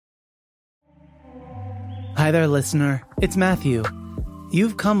Hi there, listener. It's Matthew.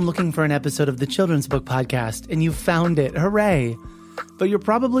 You've come looking for an episode of the Children's Book Podcast, and you've found it. Hooray! But you're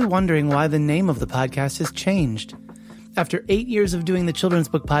probably wondering why the name of the podcast has changed. After 8 years of doing the Children's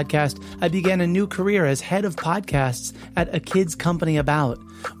Book Podcast, I began a new career as head of podcasts at A Kids Company About,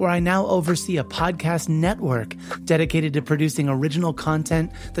 where I now oversee a podcast network dedicated to producing original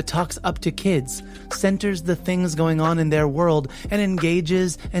content that talks up to kids, centers the things going on in their world, and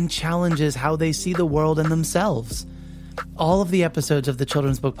engages and challenges how they see the world and themselves. All of the episodes of the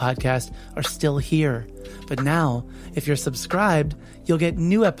Children's Book Podcast are still here. But now, if you're subscribed, you'll get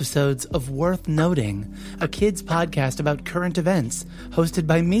new episodes of Worth Noting, a kids podcast about current events, hosted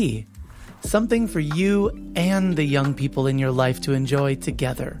by me. Something for you and the young people in your life to enjoy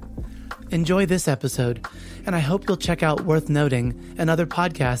together. Enjoy this episode, and I hope you'll check out Worth Noting and other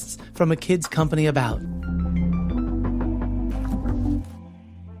podcasts from A Kids Company About.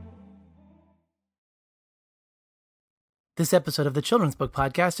 This episode of the Children's Book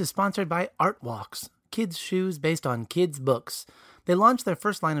Podcast is sponsored by Art Walks, kids' shoes based on kids' books. They launched their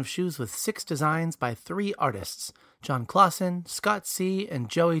first line of shoes with 6 designs by 3 artists, John Clausen, Scott C., and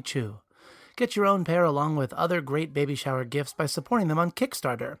Joey Chu. Get your own pair along with other great baby shower gifts by supporting them on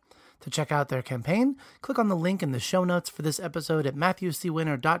Kickstarter. To check out their campaign, click on the link in the show notes for this episode at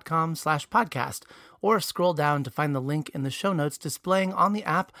matthewcwinner.com/podcast, or scroll down to find the link in the show notes displaying on the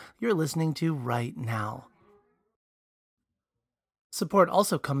app you're listening to right now. Support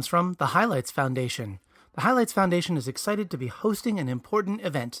also comes from the Highlights Foundation. The Highlights Foundation is excited to be hosting an important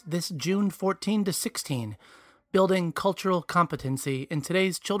event this June 14 to 16, Building Cultural Competency in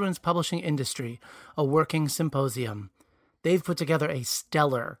Today's Children's Publishing Industry, a working symposium. They've put together a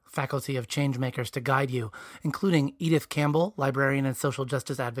stellar faculty of changemakers to guide you, including Edith Campbell, librarian and social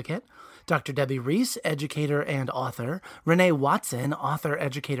justice advocate, Dr. Debbie Reese, educator and author, Renee Watson, author,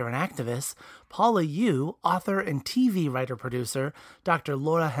 educator, and activist, Paula Yu, author and TV writer-producer, Dr.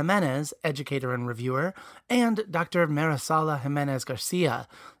 Laura Jimenez, educator and reviewer, and Dr. Marisala Jimenez Garcia,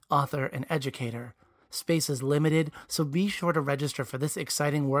 author and educator. Space is limited, so be sure to register for this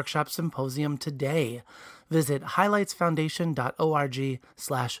exciting workshop symposium today. Visit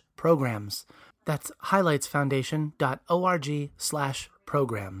highlightsfoundation.org/programs. That's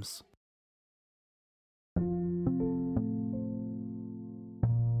highlightsfoundation.org/programs.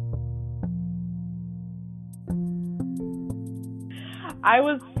 I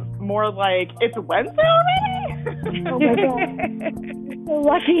was more like, it's Wednesday already? Oh my God. So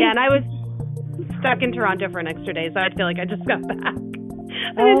lucky. Yeah, and I was stuck in Toronto for an extra day, so I feel like I just got back.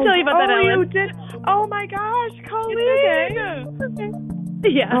 I didn't tell you about that, Ellen. You did? Oh my gosh, Colleen! Okay.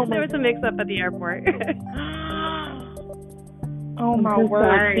 Yeah, there was a mix-up at the airport. Oh my word.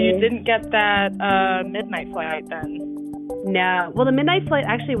 Sorry. So you didn't get that midnight flight then? No. Well, the midnight flight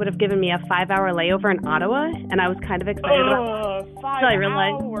actually would have given me a 5-hour layover in Ottawa, and I was kind of excited about it. 5 Until I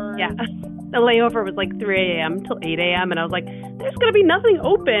realized, hours. yeah, the layover was like 3 a.m. till 8 a.m., and I was like, there's going to be nothing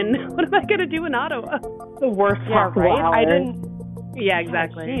open. What am I going to do in Ottawa? The worst possible right? hours. I didn't... Yeah,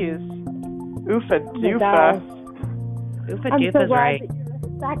 exactly. Jeez. Oofa Oh my doofa. gosh. Oofa I'm so doofa's glad right. that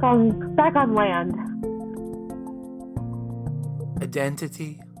you're back on land.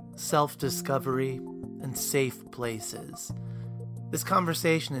 Identity, self-discovery, and safe places. This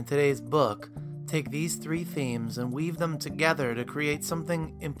conversation in today's book take these 3 themes and weave them together to create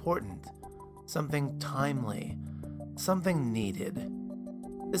something important, something timely, something needed.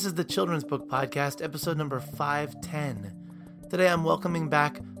 This is the Children's Book Podcast, episode number 510. Today I'm welcoming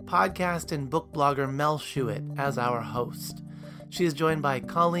back podcast and book blogger Mel Schuett as our host. She is joined by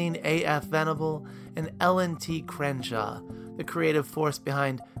Colleen A.F. Venable and Ellen T. Crenshaw, the creative force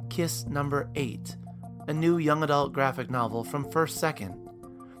behind Kiss Number 8, a new young adult graphic novel from First Second.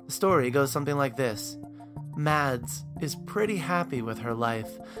 The story goes something like this. Mads is pretty happy with her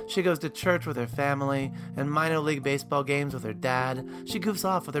life. She goes to church with her family and minor league baseball games with her dad. She goofs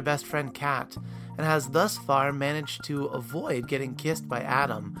off with her best friend Kat and has thus far managed to avoid getting kissed by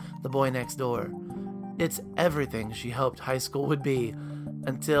Adam, the boy next door. It's everything she hoped high school would be,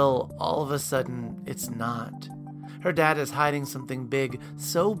 until all of a sudden it's not. Her dad is hiding something big,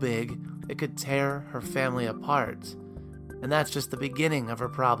 so big it could tear her family apart. And that's just the beginning of her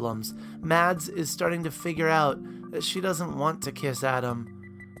problems. Mads is starting to figure out that she doesn't want to kiss Adam,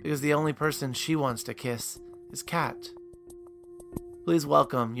 because the only person she wants to kiss is Kat. Please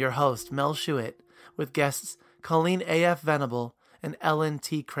welcome your host, Mel Schuett, with guests Colleen A.F. Venable and Ellen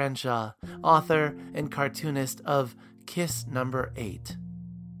T. Crenshaw, author and cartoonist of Kiss Number 8.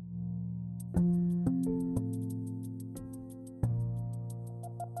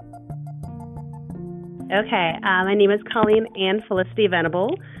 Okay, my name is Colleen Ann Felicity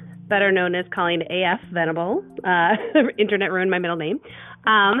Venable. better known as Colleen AF Venable. Internet ruined my middle name.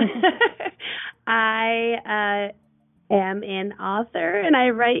 I am an author, and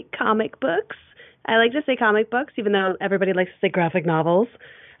I write comic books. I like to say comic books, even though everybody likes to say graphic novels.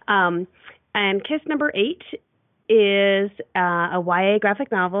 And Kiss number 8 is a YA graphic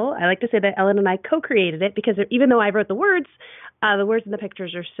novel. I like to say that Ellen and I co-created it because even though I wrote the words and the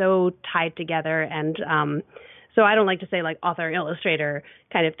pictures are so tied together, and so I don't like to say like author and illustrator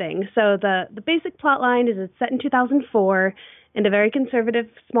kind of thing. So the basic plot line is it's set in 2004 in a very conservative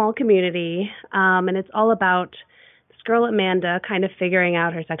small community, and it's all about this girl Amanda kind of figuring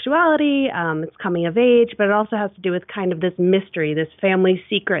out her sexuality. It's coming of age, but it also has to do with kind of this mystery, this family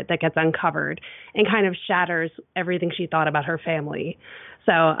secret that gets uncovered and kind of shatters everything she thought about her family.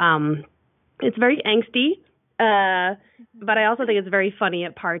 So it's very angsty. But I also think it's very funny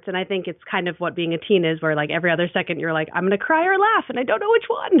at parts, and I think it's kind of what being a teen is, where like every other second you're like, I'm going to cry or laugh, and I don't know which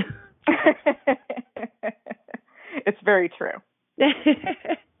one. It's very true.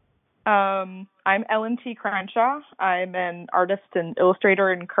 I'm Ellen T. Crenshaw. I'm an artist and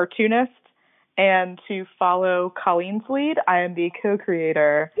illustrator and cartoonist, and to follow Colleen's lead, I am the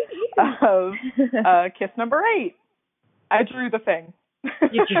co-creator of Kiss number 8. I drew the thing.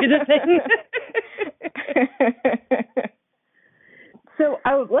 You drew the thing? So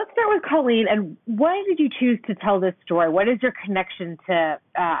let's start with Colleen. And why did you choose to tell this story? What is your connection to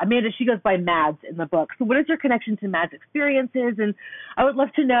Amanda? She goes by Mads in the book. So what is your connection to Mads' experiences? And I would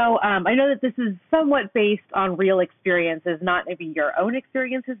love to know, I know that this is somewhat based on real experiences, not maybe your own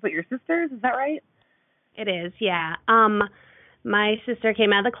experiences, but your sister's. Is that right? It is, yeah. My sister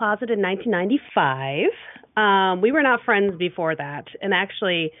came out of the closet in 1995. We were not friends before that. And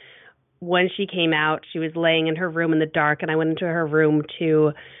actually, when she came out, she was laying in her room in the dark, and I went into her room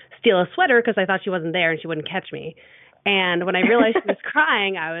to steal a sweater because I thought she wasn't there and she wouldn't catch me. And when I realized she was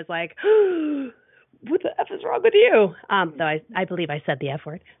crying, I was like, what the F is wrong with you? Though I believe I said the F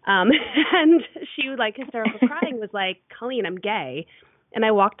word. And she was like hysterical crying, was like, Colleen, I'm gay. And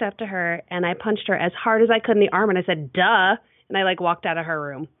I walked up to her and I punched her as hard as I could in the arm, and I said, duh. And I like walked out of her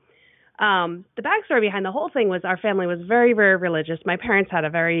room. The backstory behind the whole thing was our family was very, very religious. My parents had a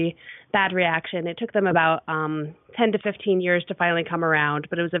very bad reaction. It took them about 10 to 15 years to finally come around,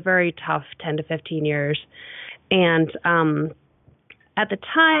 but it was a very tough 10 to 15 years. And at the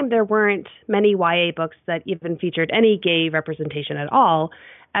time, there weren't many YA books that even featured any gay representation at all.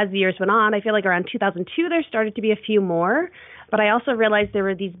 As the years went on, I feel like around 2002, there started to be a few more, but I also realized there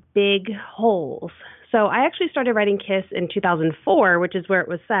were these big holes. So I actually started writing Kiss in 2004, which is where it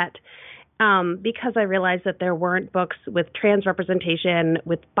was set. Because I realized that there weren't books with trans representation,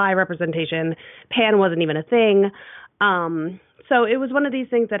 with bi representation. Pan wasn't even a thing. So it was one of these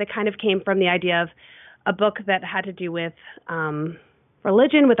things that it kind of came from the idea of a book that had to do with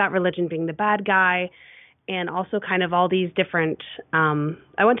religion, without religion being the bad guy, and also kind of all these different,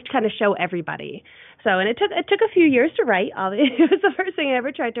 I wanted to kind of show everybody. So, and it took a few years to write. It was the first thing I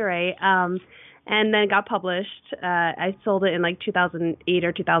ever tried to write. And then it got published. I sold it in like 2008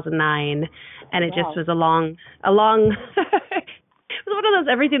 or 2009, and it just was a long. It was one of those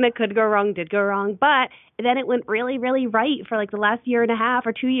everything that could go wrong did go wrong, but then it went really, really right for like the last year and a half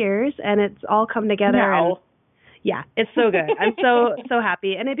or 2 years, and it's all come together. And yeah, it's so good. I'm so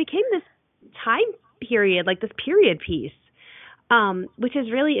happy, and it became this time period, like this period piece, which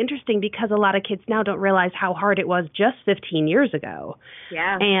is really interesting because a lot of kids now don't realize how hard it was just 15 years ago.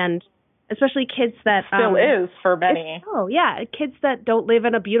 Yeah, and especially kids that still is for many. Oh yeah, kids that don't live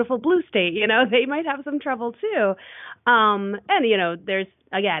in a beautiful blue state, they might have some trouble too. And there's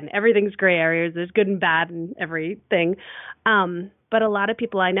again, everything's gray areas. There's good and bad and everything. But a lot of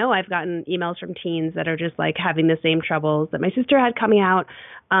people I know, I've gotten emails from teens that are just like having the same troubles that my sister had coming out.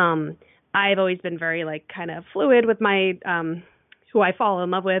 I've always been very like kind of fluid with my who I fall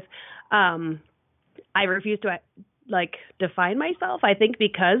in love with. I refuse to like define myself, I think,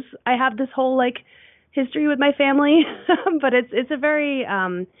 because I have this whole like history with my family. But it's a very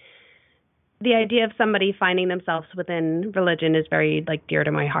the idea of somebody finding themselves within religion is very like dear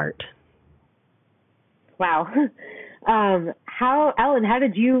to my heart. Wow. Ellen, how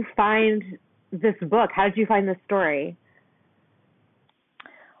did you find this book? How did you find this story?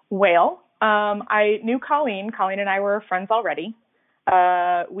 Well, I knew Colleen. Colleen and I were friends already.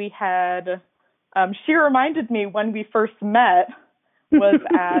 We had she reminded me when we first met was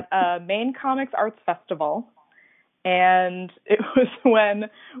at Maine Comics Arts Festival. And it was when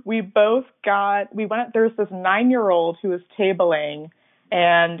we both there's this 9-year-old who was tabling,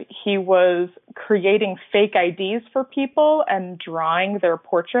 and he was creating fake IDs for people and drawing their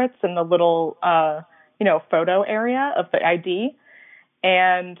portraits in the little, photo area of the ID.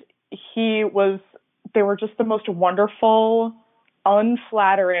 And they were just the most wonderful,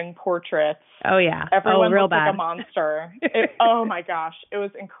 unflattering portraits. Oh, yeah. Everyone real looked bad. like a monster. Oh, my gosh. It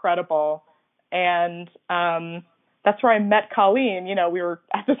was incredible. And that's where I met Colleen. You know, we were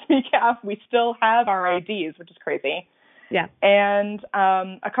at the SMECAF. We still have our IDs, which is crazy. Yeah. And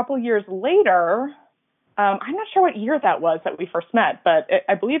a couple of years later, I'm not sure what year that was that we first met, but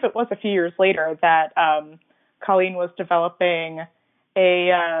I believe it was a few years later that Colleen was developing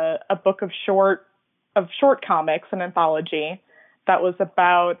a book of short comics, an anthology that was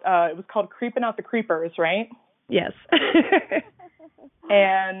about, it was called Creepin' Out the Creepers, right? Yes.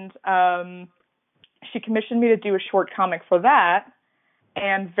 And she commissioned me to do a short comic for that.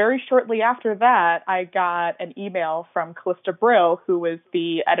 And very shortly after that, I got an email from Callista Brill, who was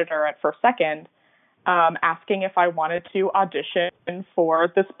the editor at First Second, asking if I wanted to audition for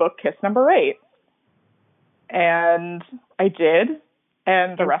this book, Kiss Number 8. And I did,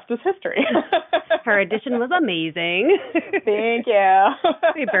 and the rest is history. Her audition was amazing. Thank you.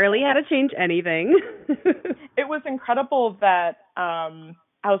 We barely had to change anything. It was incredible that I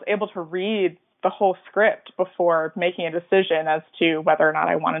was able to read the whole script before making a decision as to whether or not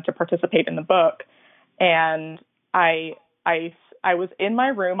I wanted to participate in the book. And I was in my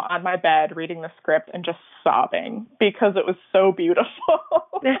room on my bed reading the script and just sobbing because it was so beautiful.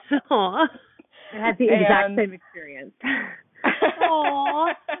 Aww. I had the exact same experience.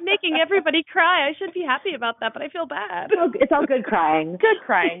 Aww, making everybody cry. I should be happy about that, but I feel bad. It's all good crying. Good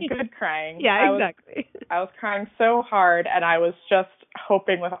crying. Yeah, exactly. I was crying so hard, and I was just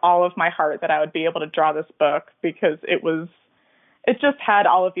hoping with all of my heart that I would be able to draw this book because it just had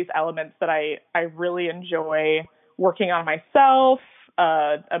all of these elements that I really enjoy working on myself,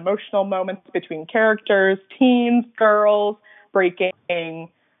 emotional moments between characters, teens, girls, breaking,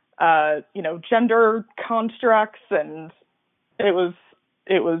 gender constructs, and it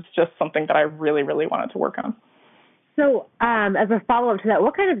was just something that I really, really wanted to work on. So, as a follow-up to that,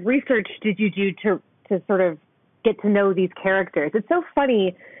 what kind of research did you do to sort of get to know these characters? It's so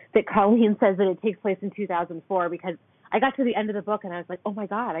funny that Colleen says that it takes place in 2004 because I got to the end of the book and I was like, oh my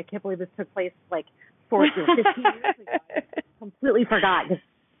God, I can't believe this took place like 15 years ago. I completely forgot.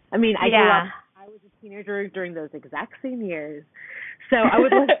 I mean, I grew up, I was a teenager during those exact same years. So I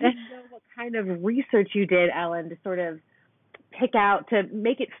would love to know what kind of research you did, Ellen, to sort of pick out, to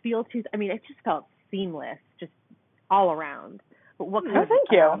make it feel it just felt seamless, just all around. But what kind of,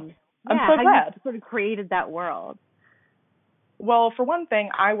 thank you. I'm so glad. You sort of created that world. Well, for one thing,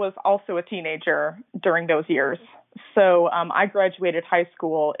 I was also a teenager during those years. So I graduated high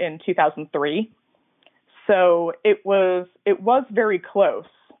school in 2003. So it was very close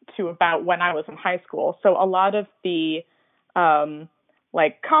to about when I was in high school. So a lot of the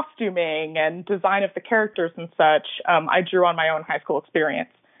costuming and design of the characters and such, I drew on my own high school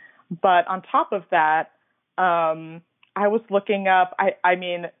experience. But on top of that, I was looking up,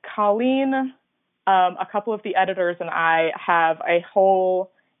 Colleen, a couple of the editors and I have a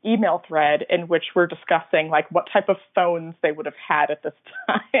whole email thread in which we're discussing what type of phones they would have had at this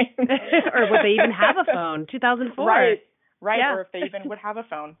time. Or would they even have a phone? 2004. Right. Yeah. Or if they even would have a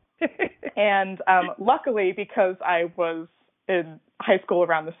phone. And luckily, because I was in high school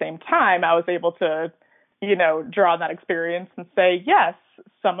around the same time, I was able to, draw on that experience and say, yes,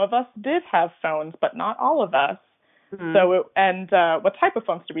 some of us did have phones, but not all of us. Mm-hmm. So, what type of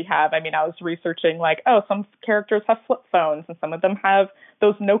phones do we have? I was researching some characters have flip phones and some of them have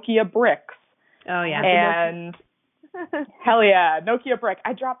those Nokia bricks. Oh, yeah. And hell yeah, Nokia brick.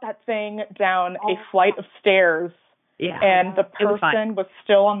 I dropped that thing down a flight of stairs. Yeah. And the person was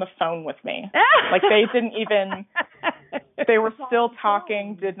still on the phone with me. They didn't even, they were still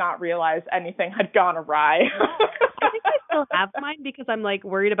talking, did not realize anything had gone awry. I think I still have mine because I'm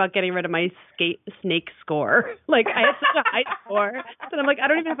worried about getting rid of my snake score. I had such a high score that I'm I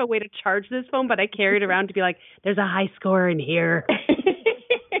don't even have a way to charge this phone, but I carry it around to be there's a high score in here.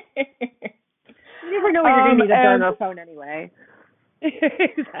 You never know when you're going to need a burner phone anyway.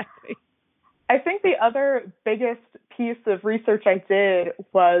 Exactly. I think the other biggest piece of research I did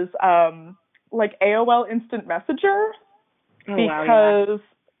was AOL Instant Messenger, because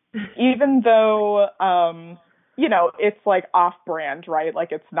even though it's off-brand, right?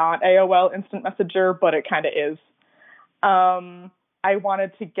 It's not AOL Instant Messenger, but it kind of is. I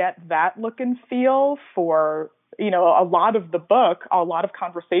wanted to get that look and feel for a lot of the book. A lot of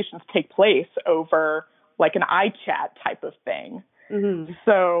conversations take place over an iChat type of thing. Mm-hmm.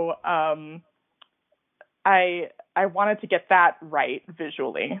 So I wanted to get that right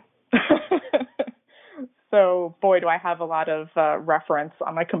visually. So, boy, do I have a lot of reference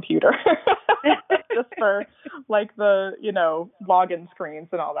on my computer. just for like the, login screens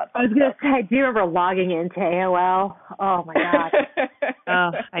and all that. I was going to say, do you remember logging into AOL? Oh my God.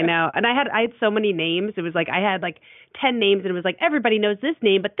 Oh, I know. And I had so many names. It was like I had like 10 names, and it was like everybody knows this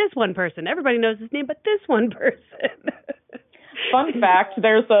name but this one person. Everybody knows this name but this one person. Fun fact,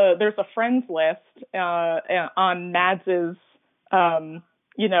 there's a friends list on Mads's AIM.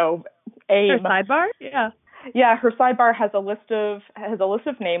 Her sidebar? Yeah. Yeah, her sidebar has a list of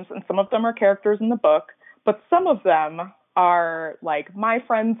names, and some of them are characters in the book, but some of them are like my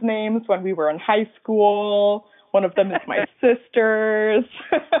friends' names when we were in high school. One of them is my sister's.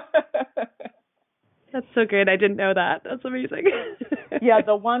 That's so great. I didn't know that. That's amazing. Yeah,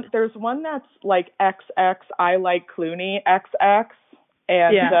 there's one that's like XX, I like Clooney XX,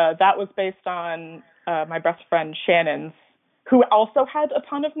 and that was based on my best friend Shannon's, who also had a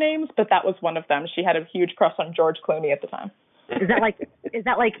ton of names, but that was one of them. She had a huge crush on George Clooney at the time. Is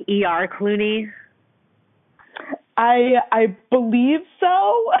that like ER Clooney? I believe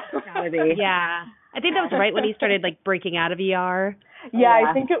so. Gotta be. Yeah. I think that was right when he started like breaking out of ER. Yeah,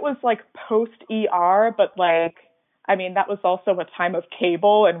 I think it was like post ER, but like, I mean, that was also a time of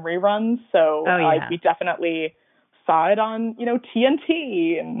cable and reruns, so we definitely saw it on,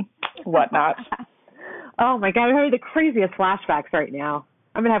 TNT and whatnot. Oh my God, I'm having the craziest flashbacks right now.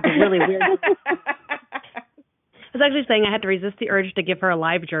 I'm gonna have really weird. I was actually saying I had to resist the urge to give her a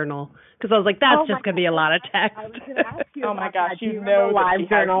live journal because I was like, that's just going to be a lot of text. I was going to ask you. Oh my gosh, you know that she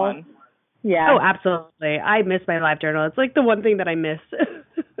has one. Yeah. Oh, absolutely. I miss my live journal. It's like the one thing that I miss.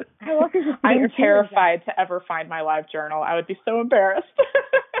 I'm terrified to ever find my live journal. I would be so embarrassed.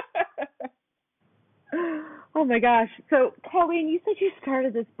 Oh my gosh. So, Colleen, you said you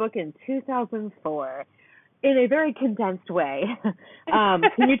started this book in 2004 in a very condensed way. Can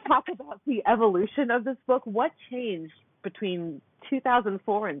you talk about the evolution of this book? What changed between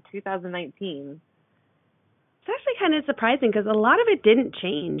 2004 and 2019? It's actually kind of surprising because a lot of it didn't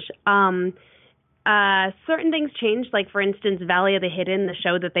change. Certain things changed, like, for instance, Valley of the Hidden, the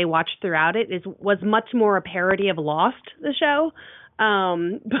show that they watched throughout it, was much more a parody of Lost, the show.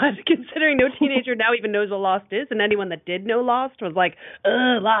 But considering no teenager now even knows what Lost is, and anyone that did know Lost was like,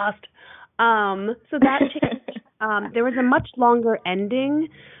 Lost. So that changed. There was a much longer ending.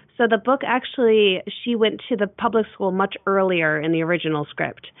 So the book actually, she went to the public school much earlier in the original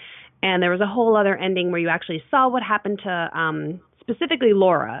script. And there was a whole other ending where you actually saw what happened to specifically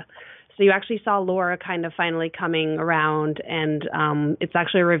Laura. So you actually saw Laura kind of finally coming around, and it's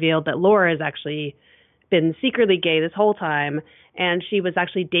actually revealed that Laura has actually been secretly gay this whole time, and she was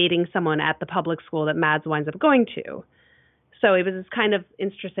actually dating someone at the public school that Mads winds up going to. So it was this kind of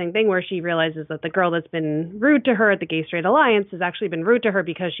interesting thing where she realizes that the girl that's been rude to her at the Gay Straight Alliance has actually been rude to her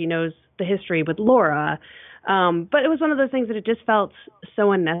because she knows the history with Laura. But it was one of those things that it just felt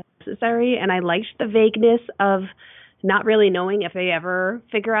so unnecessary, and I liked the vagueness of not really knowing if they ever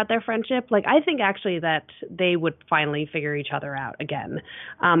figure out their friendship. Like, I think actually that they would finally figure each other out again.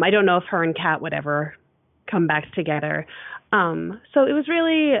 I don't know if her and Kat would ever come back together. So it was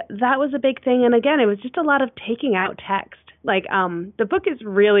really, that was a big thing. And again, it was just a lot of taking out text. Like, the book is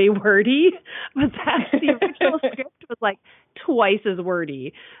really wordy, but the original script was like twice as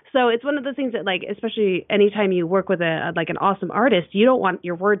wordy. So it's one of those things that, like, especially anytime you work with an awesome artist, you don't want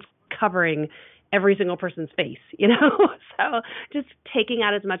your words covering every single person's face, you know? So just taking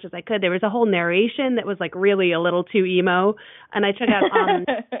out as much as I could. There was a whole narration that was like really a little too emo, and I took out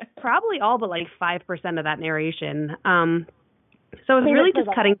probably all but like 5% of that narration. So it was really just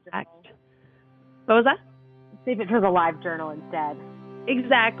cutting text. What was that? Save it for the live journal instead.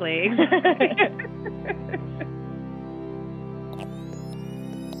 Exactly.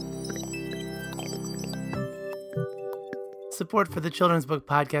 Support for the Children's Book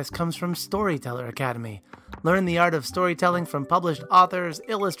Podcast comes from Storyteller Academy. Learn the art of storytelling from published authors,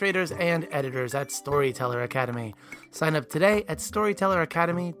 illustrators, and editors at Storyteller Academy. Sign up today at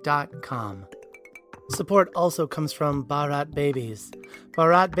storytelleracademy.com. Support also comes from Bharat Babies.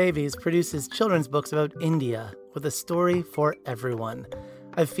 Bharat Babies produces children's books about India with a story for everyone.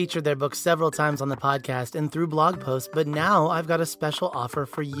 I've featured their books several times on the podcast and through blog posts, but now I've got a special offer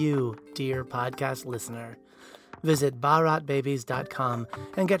for you, dear podcast listener. Visit bharatbabies.com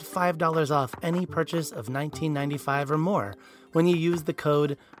and get $5 off any purchase of $19.95 or more when you use the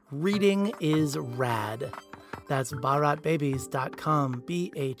code READINGISRAD. That's bharatbabies.com,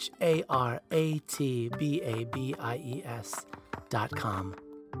 BHARATBABIES.com.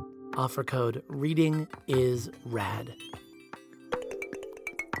 Offer code READINGISRAD.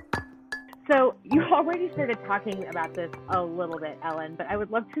 So you already started talking about this a little bit, Ellen, but I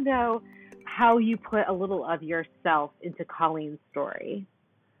would love to know how you put a little of yourself into Colleen's story.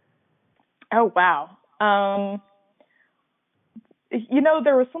 Oh, wow.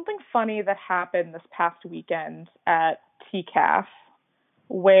 There was something funny that happened this past weekend at TCAF,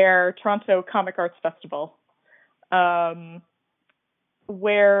 where Toronto Comic Arts Festival, um,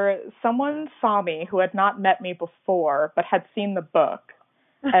 where someone saw me who had not met me before but had seen the book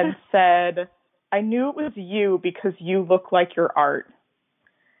and said, "I knew it was you because you look like your art."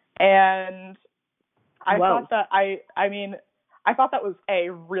 And I Whoa. thought that I thought that was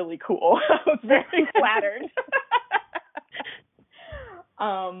really cool. I was very flattered.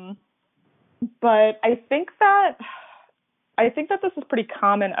 But I think that this is pretty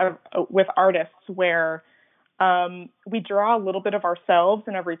common with artists where we draw a little bit of ourselves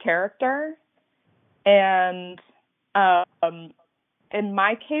in every character, and in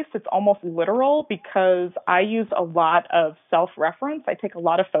my case, it's almost literal because I use a lot of self-reference. I take a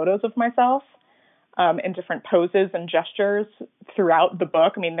lot of photos of myself in different poses and gestures throughout the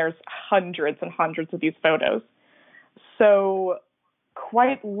book. I mean, there's hundreds and hundreds of these photos. So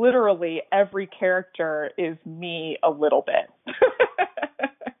quite literally, every character is me a little bit.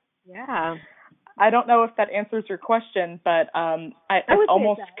 Yeah. I don't know if that answers your question, but it's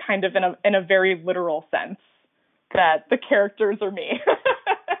almost kind of in a very literal sense that the characters are me.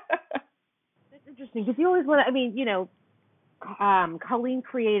 That's interesting because you always want to, Colleen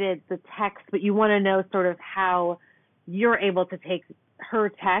created the text, but you want to know sort of how you're able to take her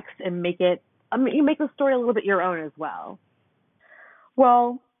text and make it, you make the story a little bit your own as well.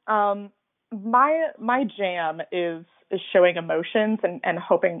 Well, my jam is showing emotions and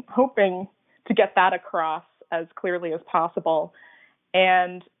hoping to get that across as clearly as possible.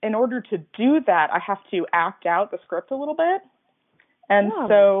 And in order to do that, I have to act out the script a little bit. And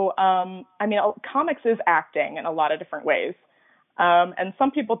so, comics is acting in a lot of different ways. And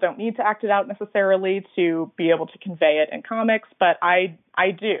some people don't need to act it out necessarily to be able to convey it in comics, but I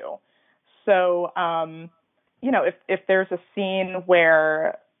do. So, if there's a scene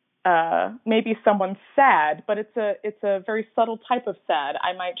where maybe someone's sad, but it's a very subtle type of sad,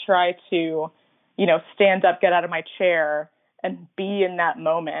 I might try to, stand up, get out of my chair, and be in that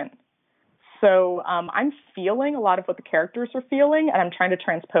moment. So I'm feeling a lot of what the characters are feeling, and I'm trying to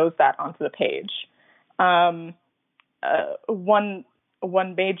transpose that onto the page. One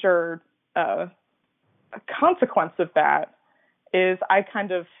major consequence of that is I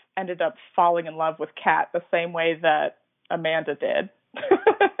kind of ended up falling in love with Kat the same way that Amanda did.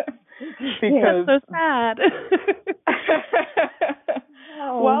 Because so sad.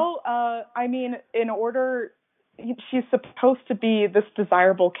 Well, in order, she's supposed to be this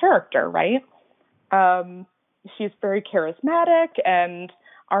desirable character, right? She's very charismatic, and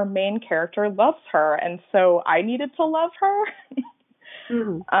our main character loves her, and so I needed to love her.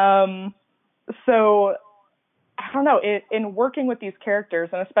 Mm-hmm. So I don't know, in working with these characters,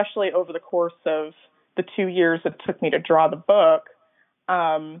 and especially over the course of the 2 years it took me to draw the book,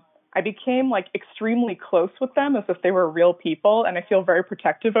 I became extremely close with them as if they were real people, and I feel very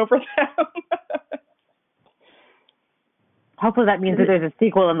protective over them. Hopefully that means that there's a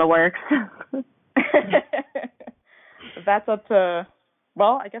sequel in the works. That's up to,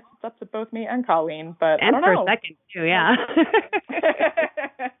 I guess it's up to both me and Colleen, but and I don't know. For a second too, yeah.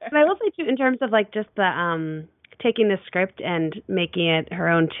 But I will say too, in terms of just the taking the script and making it her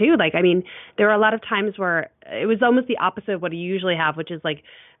own too. There were a lot of times where it was almost the opposite of what you usually have, which is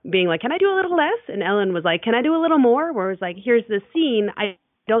being can I do a little less? And Ellen was can I do a little more? Where it was here's the scene. I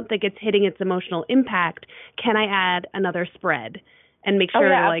don't think it's hitting its emotional impact. Can I add another spread and make sure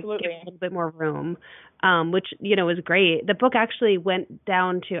to give a little bit more room? Which, is great. The book actually went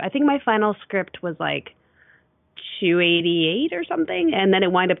down to, I think my final script was 288 or something. And then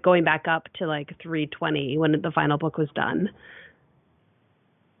it wound up going back up to 320 when the final book was done.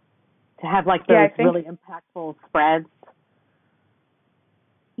 To have those really impactful spreads.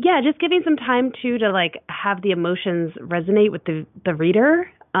 Yeah, just giving some time too to have the emotions resonate with the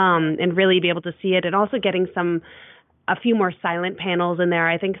reader, and really be able to see it, and also getting a few more silent panels in there.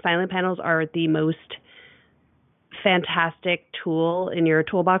 I think silent panels are the most fantastic tool in your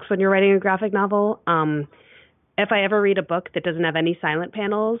toolbox when you're writing a graphic novel. If I ever read a book that doesn't have any silent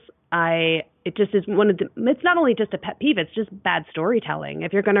panels, it just is it's not only just a pet peeve, it's just bad storytelling.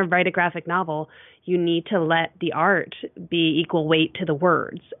 If you're going to write a graphic novel, you need to let the art be equal weight to the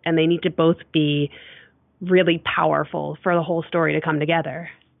words, and they need to both be really powerful for the whole story to come together.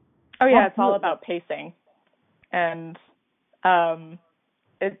 Oh yeah, it's all about pacing. And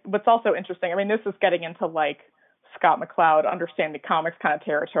what's also interesting, this is getting into Scott McCloud, understanding comics kind of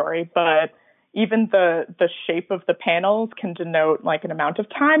territory, but even the shape of the panels can denote an amount of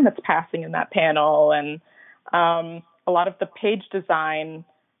time that's passing in that panel. And a lot of the page design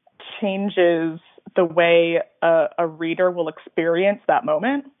changes the way a reader will experience that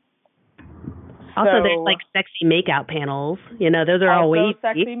moment. Also, there's like sexy makeout panels. Those are always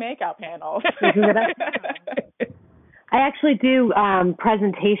sexy makeout panels. I actually do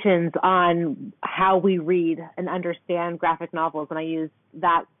presentations on how we read and understand graphic novels, and I use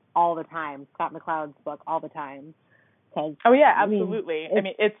that all the time. Scott McCloud's book all the time. Oh yeah, absolutely.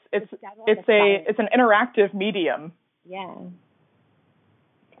 It's an interactive medium. Yeah.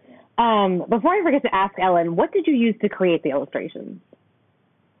 Before I forget to ask Ellen, what did you use to create the illustrations?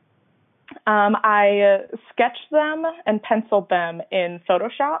 I sketched them and penciled them in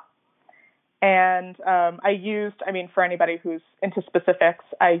Photoshop. And I used, for anybody who's into specifics,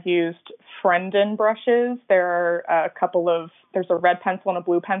 I used Frendon brushes. There are there's a red pencil and a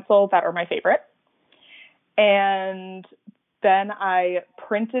blue pencil that are my favorite. And then I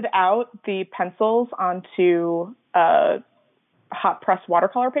printed out the pencils onto hot press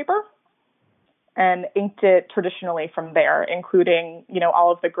watercolor paper and inked it traditionally from there, including,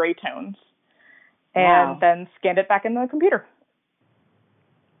 all of the gray tones. And then scanned it back in the computer.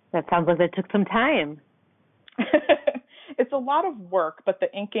 That sounds like it took some time. It's a lot of work, but the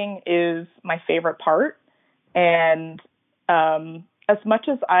inking is my favorite part. And as much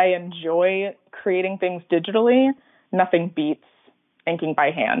as I enjoy creating things digitally, nothing beats inking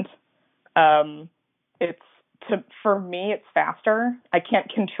by hand. For me, it's faster. I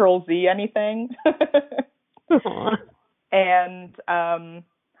can't Control Z anything. And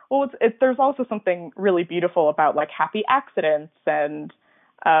there's also something really beautiful about like happy accidents and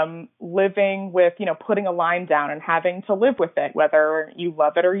living with, putting a line down and having to live with it, whether you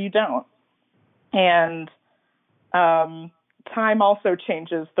love it or you don't. And time also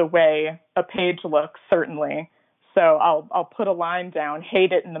changes the way a page looks, certainly. So I'll put a line down,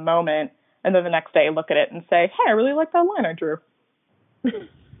 hate it in the moment, and then the next day look at it and say, hey, I really like that line I drew.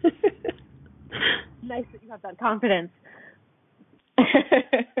 Nice that you have that confidence.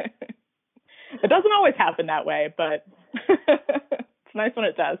 It doesn't always happen that way, but it's nice when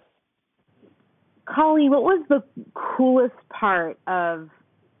it does. Colleen, what was the coolest part of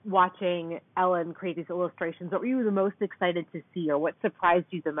watching Ellen create these illustrations? What were you the most excited to see, or what surprised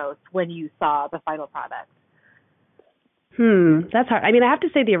you the most when you saw the final product? That's hard. I have to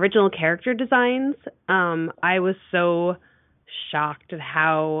say the original character designs, I was so shocked at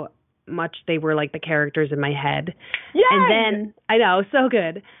how much they were like the characters in my head. Yay! And then, I know, so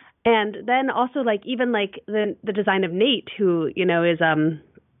good. And then also like even like the design of Nate, who, is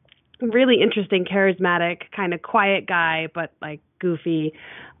really interesting, charismatic, kind of quiet guy, but like goofy.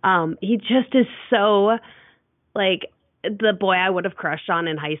 He just is so like the boy I would have crushed on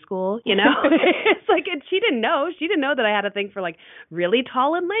in high school, It's like, and she didn't know that I had a thing for like really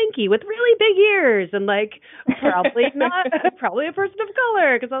tall and lanky with really big ears and like probably a person of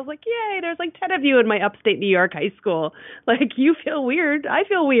color. Cause I was like, yay, there's like 10 of you in my upstate New York high school. Like you feel weird. I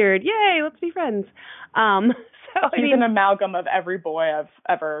feel weird. Yay. Let's be friends. She's an amalgam of every boy I've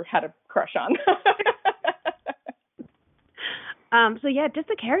ever had a crush on. So yeah, just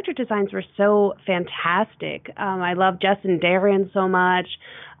the character designs were so fantastic. I love Justin Darien so much.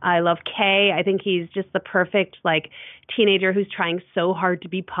 I love Kay. I think he's just the perfect like teenager who's trying so hard to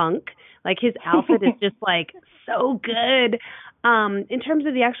be punk. Like his outfit is just like so good. In terms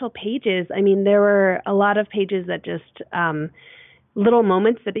of the actual pages, there were a lot of pages that just little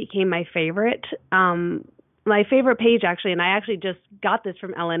moments that became my favorite. My favorite page actually, and I actually just got this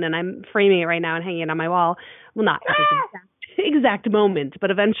from Ellen, and I'm framing it right now and hanging it on my wall. Well, not exact moment,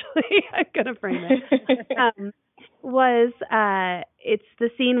 but eventually I'm gonna frame it. It's the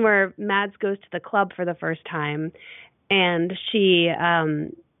scene where Mads goes to the club for the first time, and she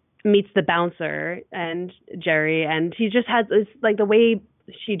meets the bouncer and Jerry, and he just has this like the way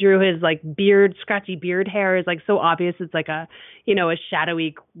she drew his like beard, scratchy beard hair is like so obvious. It's like a a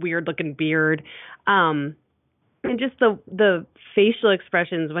shadowy, weird looking beard, and just the facial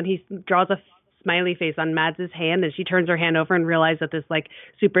expressions when he draws a smiley face on Mads's hand, and she turns her hand over and realizes that this like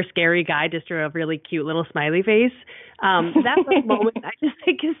super scary guy just drew a really cute little smiley face. That moment I just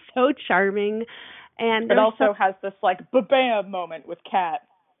think is so charming, and it also has this like ba-bam moment with Kat.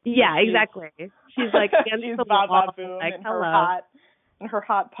 Yeah, exactly. She's like against she's the wall, boom like, in hello. her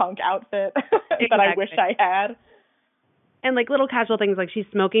hot punk outfit Exactly. that I wish I had. And like little casual things like she's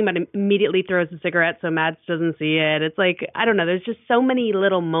smoking but immediately throws a cigarette so Mads doesn't see it. It's like, I don't know, there's just so many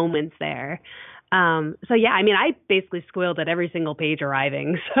little moments there. So yeah, I basically squealed at every single page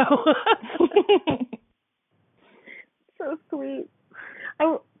arriving. So so sweet.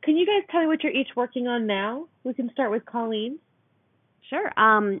 Oh, can you guys tell me what you're each working on now? We can start with Colleen. Sure.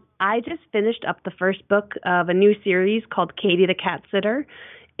 I just finished up the first book of a new series called Katie the Cat Sitter.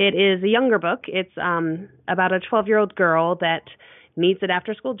 It is a younger book. It's about a 12-year-old girl that needs an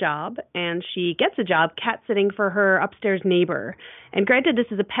after-school job, and she gets a job cat-sitting for her upstairs neighbor. And granted, this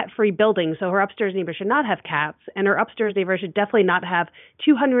is a pet-free building, so her upstairs neighbor should not have cats, and her upstairs neighbor should definitely not have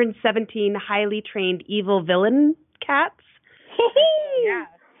 217 highly trained evil villain cats. Yeah.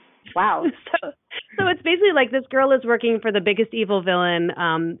 Wow. So it's basically like this girl is working for the biggest evil villain.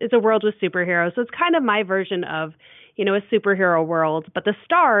 It's a world with superheroes. So it's kind of my version of, a superhero world. But the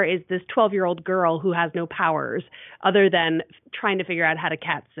star is this 12-year-old girl who has no powers other than trying to figure out how to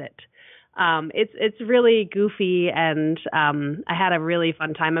cat sit. It's really goofy, and I had a really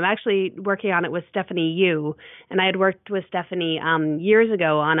fun time. I'm actually working on it with Stephanie Yu, and I had worked with Stephanie years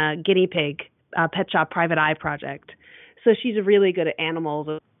ago on a guinea pig pet shop private eye project. So she's really good at animals.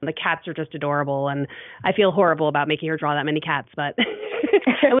 The cats are just adorable, and I feel horrible about making her draw that many cats, but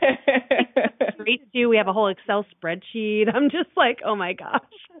we have a whole Excel spreadsheet. I'm just like, oh my gosh,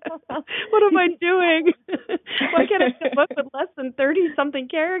 what am I doing? Why can't I get a book with less than 30-something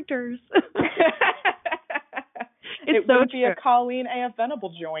characters? It would be a Colleen A.F.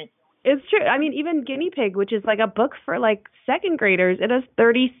 Venable joint. It's true. I mean, even Guinea Pig, which is like a book for like second graders, it has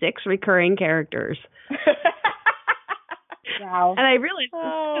 36 recurring characters. Wow. And I realized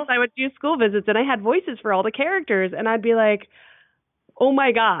because I would do school visits and I had voices for all the characters, and I'd be like, oh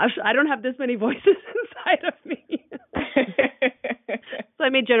my gosh, I don't have this many voices inside of me. So I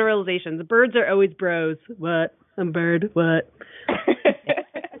made generalizations. Birds are always bros. What? I'm a bird. What?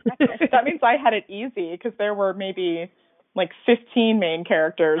 That means I had it easy because there were maybe like 15 main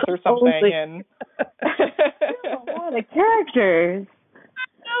characters or something. And a lot of characters.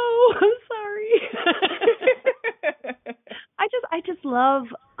 No, I'm sorry. I just love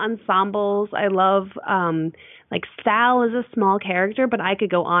ensembles. I love like Sal is a small character, but I could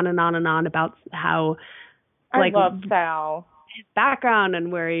go on and on and on about how I love Sal, his background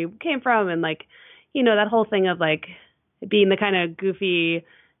and where he came from, and like that whole thing of like being the kind of goofy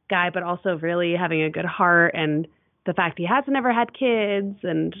guy, but also really having a good heart, and the fact he hasn't ever had kids,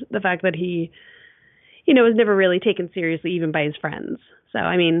 and the fact that he was never really taken seriously even by his friends. So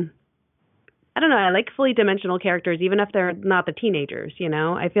I mean, I don't know. I like fully dimensional characters, even if they're not the teenagers,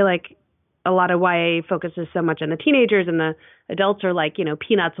 I feel like a lot of YA focuses so much on the teenagers, and the adults are like,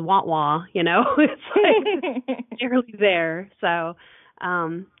 peanuts, wah-wah, It's like barely there. So,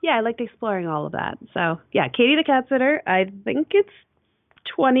 I liked exploring all of that. So, yeah, Katie the Cat Sitter, I think it's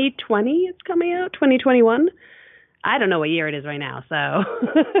 2020 it's coming out, 2021. I don't know what year it is right now, so. I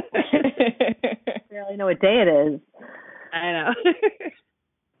barely know what day it is. I know.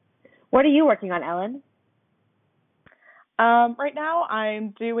 What are you working on, Ellen? Right now,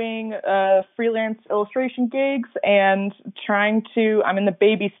 I'm doing freelance illustration gigs and I'm in the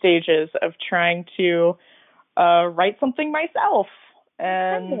baby stages of trying to write something myself.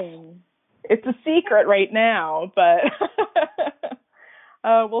 And it's a secret right now, but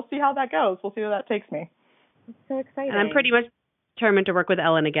we'll see how that goes. We'll see where that takes me. It's so exciting. And I'm pretty much determined to work with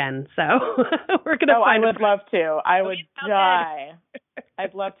Ellen again, so we're going to find I would love to. I would die.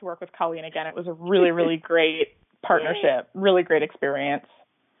 I'd love to work with Colleen again. It was a really, really great partnership, really great experience.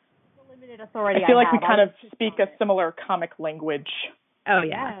 Limited authority. I feel like we kind of speak a similar comic language. Oh,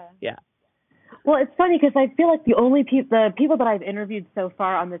 yeah. Well, it's funny because I feel like the people that I've interviewed so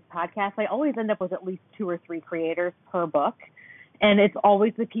far on this podcast, I always end up with at least 2 or 3 creators per book. And it's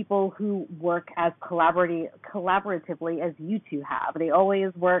always the people who work as collaboratively as you two have. They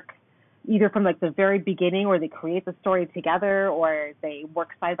always work either from like the very beginning, or they create the story together, or they work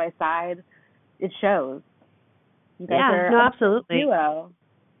side by side. It shows. You guys are absolutely. A duo.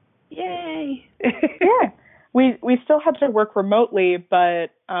 Yay! Yeah, we still had to work remotely,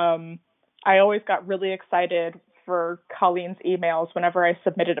 but I always got really excited for Colleen's emails whenever I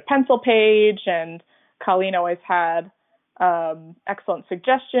submitted a pencil page, and Colleen always had excellent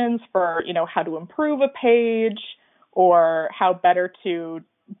suggestions for, how to improve a page or how better to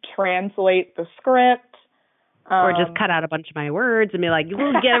translate the script. Or just cut out a bunch of my words and be like,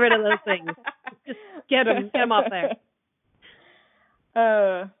 we'll get rid of those things. Just get them off there.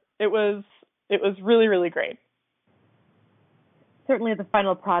 It was really, really great. Certainly the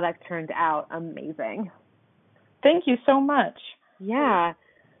final product turned out amazing. Thank you so much. Yeah.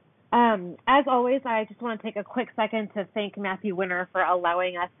 As always, I just want to take a quick second to thank Matthew Winter for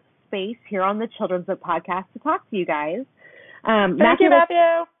allowing us space here on the Children's Book Podcast to talk to you guys. Thank you,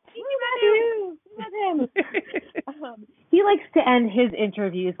 Matthew. Thank you, Matthew. Love him. He likes to end his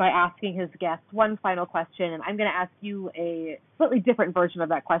interviews by asking his guests one final question, and I'm going to ask you a slightly different version of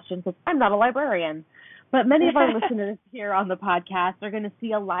that question because I'm not a librarian. But many of our listeners here on the podcast are going to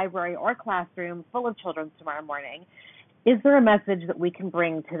see a library or classroom full of children tomorrow morning. is there a message that we can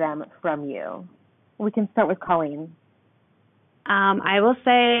bring to them from you? We can start with Colleen. I will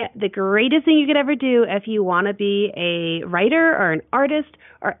say the greatest thing you could ever do if you want to be a writer or an artist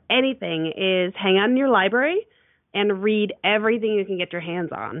or anything is hang out in your library and read everything you can get your hands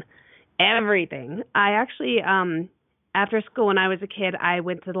on. Everything. I actually, after school when I was a kid, I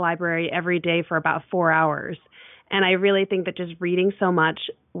went to the library every day for about 4 hours. And I really think that just reading so much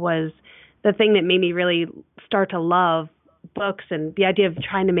was the thing that made me really start to love books, and the idea of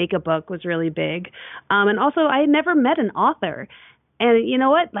trying to make a book was really big. And also, I had never met an author. And you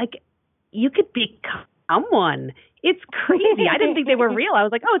know what? Like, you could become one. It's crazy. I didn't think they were real. I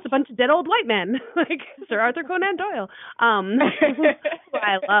was like, oh, it's a bunch of dead old white men, like Sir Arthur Conan Doyle, who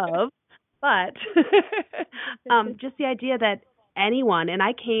I love. But just the idea that anyone, and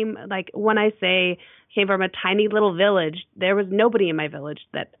I came, like, when I say came from a tiny little village, there was nobody in my village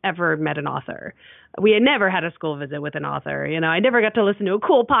that ever met an author. We had never had a school visit with an author. You know, I never got to listen to a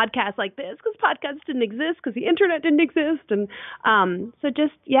cool podcast like this because podcasts didn't exist, because the internet didn't exist. And so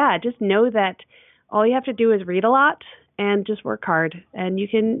just know that all you have to do is read a lot and just work hard, and you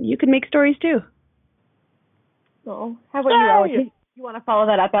can make stories too. Oh, how about you, Ellen? You want to follow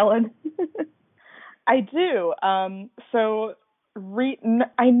that up, Ellen? I do. So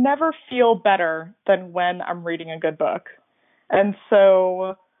I never feel better than when I'm reading a good book. And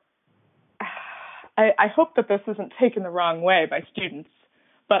so I hope that this isn't taken the wrong way by students,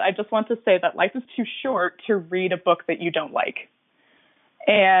 but I just want to say that life is too short to read a book that you don't like.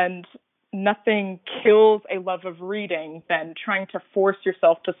 And nothing kills a love of reading than trying to force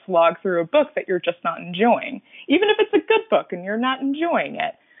yourself to slog through a book that you're just not enjoying. Even if it's a good book and you're not enjoying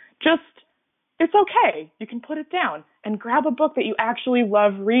it, it's okay. You can put it down and grab a book that you actually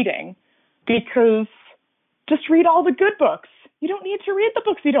love reading, because just read all the good books. You don't need to read the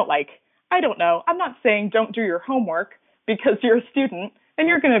books you don't like. I don't know. I'm not saying don't do your homework, because you're a student and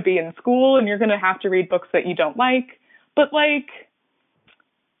you're going to be in school and you're going to have to read books that you don't like. But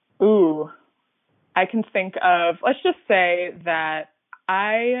I can think of, let's just say that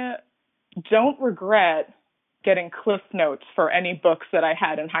I don't regret getting Cliff Notes for any books that I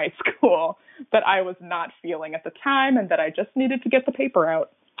had in high school that I was not feeling at the time and that I just needed to get the paper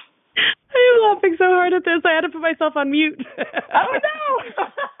out. I'm laughing so hard at this. I had to put myself on mute. Oh, no!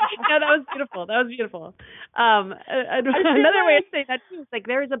 Yeah, that was beautiful. Another way of saying that, too, is like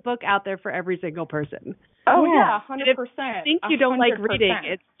there is a book out there for every single person. Oh, yeah, 100%. If you think you don't like reading,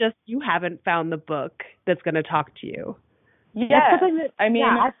 it's just you haven't found the book that's going to talk to you. Yeah,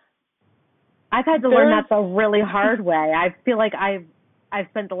 I've had to learn that the really hard way. I feel like I've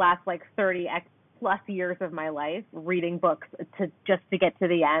spent the last 30 plus years of my life reading books just to get to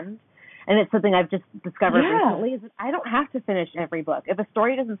the end. And it's something I've just discovered recently, is that I don't have to finish every book. If a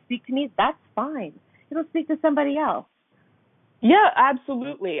story doesn't speak to me, that's fine. It'll speak to somebody else. Yeah,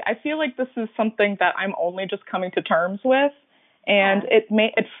 absolutely. I feel like this is something that I'm only just coming to terms with. And it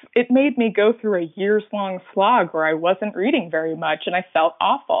made me go through a years-long slog where I wasn't reading very much and I felt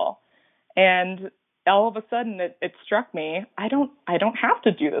awful. And all of a sudden it struck me, I don't have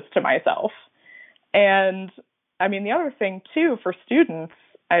to do this to myself. And I mean, the other thing too for students,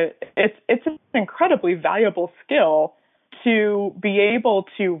 it's an incredibly valuable skill to be able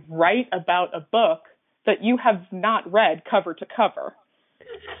to write about a book that you have not read cover to cover.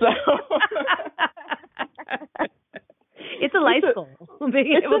 So it's a life skill,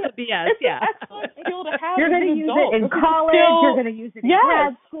 being able to BS. It's an excellent skill to have. You're going to use it in college. You're going to use it in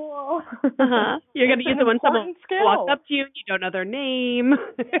grad school. You're going to use it when someone walks up to you and you don't know their name.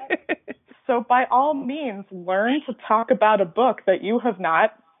 So by all means, learn to talk about a book that you have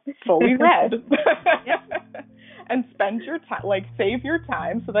not fully read. And spend your time, save your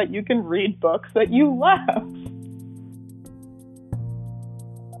time so that you can read books that you love.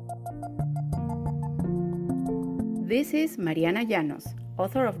 This is Mariana Llanos,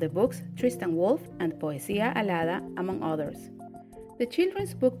 author of the books Tristan Wolf and Poesía Alada, among others. The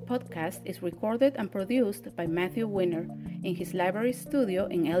Children's Book Podcast is recorded and produced by Matthew Winner in his library studio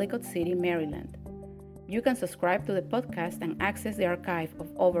in Ellicott City, Maryland. You can subscribe to the podcast and access the archive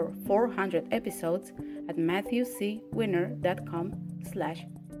of over 400 episodes at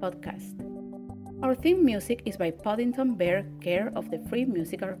matthewcwinner.com/podcast. Our theme music is by Poddington Bear, care of the Free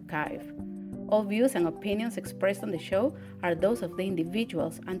Music Archive. All views and opinions expressed on the show are those of the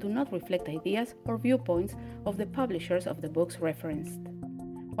individuals and do not reflect ideas or viewpoints of the publishers of the books referenced.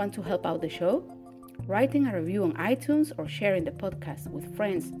 Want to help out the show? Writing a review on iTunes or sharing the podcast with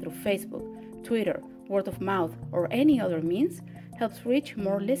friends through Facebook, Twitter, word of mouth, or any other means helps reach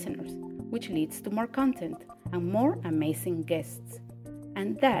more listeners, which leads to more content and more amazing guests.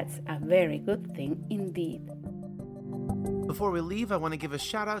 And that's a very good thing indeed. Before we leave, I want to give a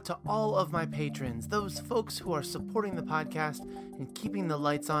shout out to all of my patrons, those folks who are supporting the podcast and keeping the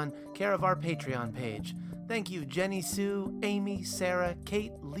lights on, care of our Patreon page. Thank you, Jenny Sue, Amy, Sarah,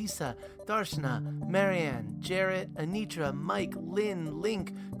 Kate, Lisa, Darshana, Marianne, Jarrett, Anitra, Mike, Lynn,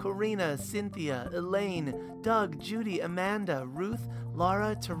 Link, Corina, Cynthia, Elaine, Doug, Judy, Amanda, Ruth,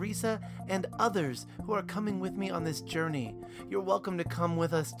 Laura, Teresa, and others who are coming with me on this journey. You're welcome to come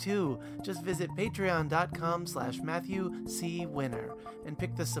with us too. Just visit patreon.com/MatthewCWinner and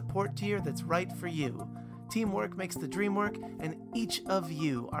pick the support tier that's right for you. Teamwork makes the dream work, and each of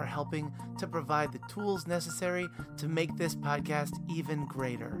you are helping to provide the tools necessary to make this podcast even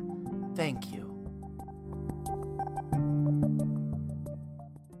greater. Thank you.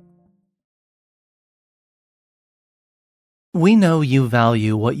 We know you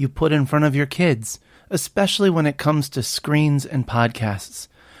value what you put in front of your kids, especially when it comes to screens and podcasts.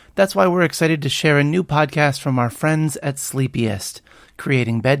 That's why we're excited to share a new podcast from our friends at Sleepiest,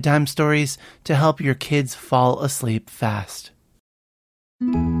 creating bedtime stories to help your kids fall asleep fast.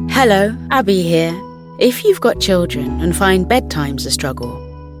 Hello, Abby here. If you've got children and find bedtime's a struggle,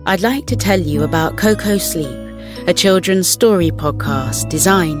 I'd like to tell you about Coco Sleep, a children's story podcast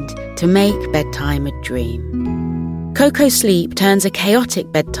designed to make bedtime a dream. Coco Sleep turns a chaotic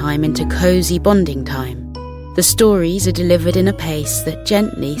bedtime into cozy bonding time. The stories are delivered in a pace that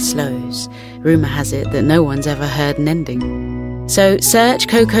gently slows. Rumour has it that no one's ever heard an ending. So search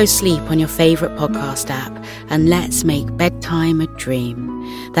Coco Sleep on your favourite podcast app and let's make bedtime a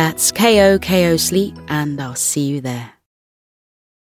dream. That's KOKO Sleep, and I'll see you there.